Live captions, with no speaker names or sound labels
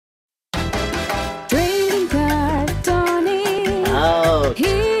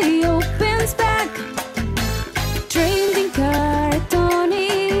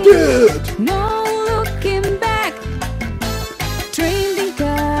no looking back. Trading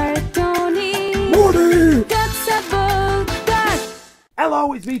card Tony. That's about that.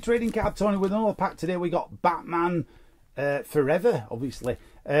 Hello, it's me, Trading Card Tony, with another pack. Today we got Batman Forever, obviously.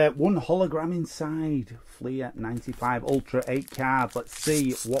 One hologram inside. Fleer 95 Ultra 8 cards. Let's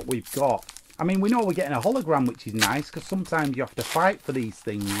see what we've got. I mean, we know we're getting a hologram, which is nice, because sometimes you have to fight for these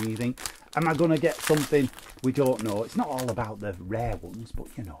things and you think, am I going to get something? We don't know. It's not all about the rare ones, but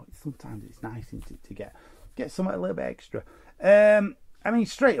you know, sometimes it's nice, isn't it, to get something a little bit extra. I mean,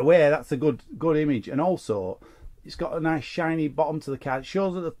 straight away, that's a good image. And also, it's got a nice shiny bottom to the card. It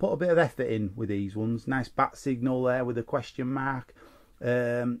shows that they've put a bit of effort in with these ones. Nice bat signal there with a question mark.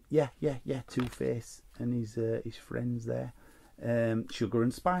 Yeah, Two-Face and his friends there. Sugar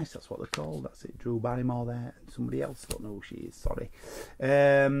and Spice, that's what they're called. That's it. Drew Barrymore there. And somebody else, don't know who she is, sorry.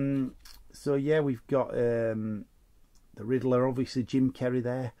 So yeah, we've got the Riddler, obviously Jim Carrey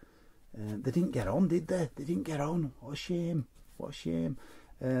there. They didn't get on, did they? They didn't get on. What a shame. What a shame.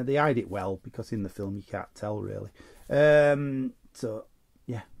 They hide it well, because in the film you can't tell really. So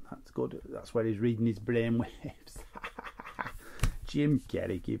yeah, that's good. That's where he's reading his brainwaves. Jim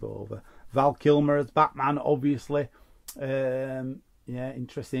Carrey, give over. Val Kilmer as Batman, obviously. Yeah,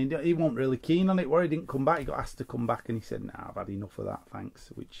 interesting. He wasn't really keen on it, where he didn't come back. He got asked to come back and he said, nah, I've had enough of that, thanks.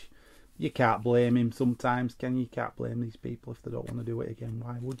 Which you can't blame him sometimes, can you? You can't blame these people if they don't want to do it again.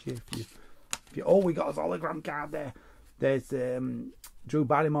 Why would you? If you oh, we got his hologram card there. There's Drew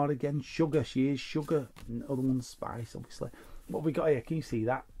Barrymore again. Sugar, she is Sugar. And the other one's Spice, obviously. What have we got here? Can you see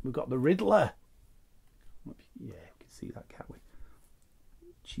that? We've got the Riddler. Yeah, we can see that, can't we?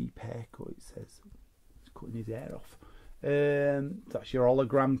 Cheap haircut, it says. He's cutting his hair off. That's your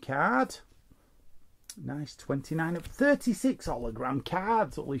hologram card. Nice. 29 of 36 hologram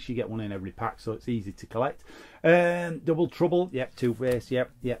cards. At least you get one in every pack, so it's easy to collect. Double Trouble. Yep. Two-Face.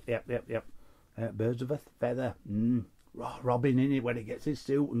 Yep. Birds of a Feather. Robin in it when he gets his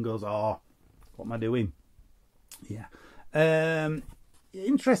suit and goes, oh, what am I doing? Yeah.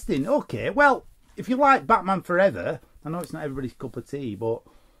 Interesting. Okay. Well, if you like Batman Forever, I know it's not everybody's cup of tea, but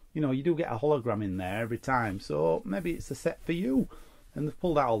you know, you do get a hologram in there every time, so maybe it's a set for you. And they've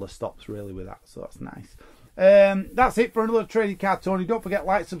pulled out all the stops really with that, so that's nice. That's it for another Trading Card Tony. Don't forget,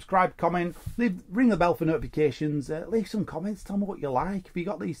 like, subscribe, comment, ring the bell for notifications, leave some comments, tell me what you like. If you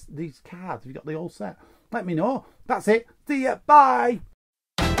got these cards, if you got the whole set, let me know. That's it. See ya. Bye.